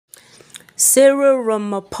Cyril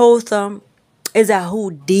Ramaphosa is a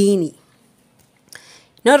Houdini.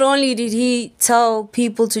 Not only did he tell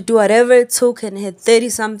people to do whatever it took and had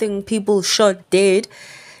 30-something people shot dead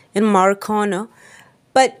in Marikana,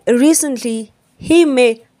 but recently he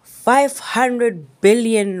made 500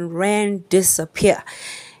 billion rand disappear.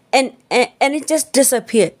 And it just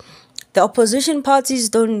disappeared. The opposition parties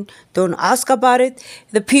don't ask about it.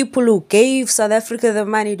 The people who gave South Africa the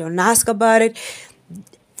money don't ask about it.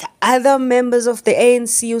 The other members of the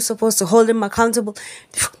ANC who are supposed to hold him accountable,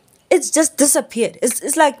 it's just disappeared.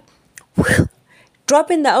 It's like drop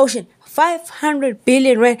in the ocean. 500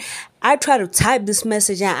 billion rand. I tried to type this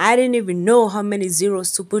message and I didn't even know how many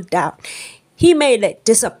zeros to put down. He made it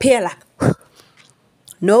disappear like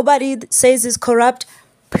nobody says he's corrupt.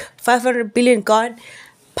 500 billion gone.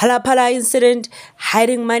 Pala incident,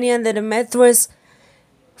 hiding money under the mattress.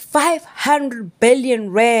 500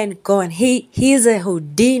 billion rand gone. He's a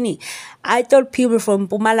Houdini. I thought people from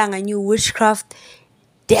Mpumalanga knew witchcraft.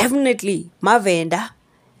 Definitely Mavenda.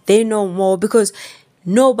 They know more because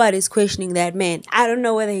nobody's questioning that man. I don't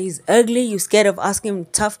know whether he's ugly. You're scared of asking him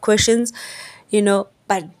tough questions,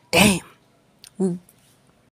 but damn.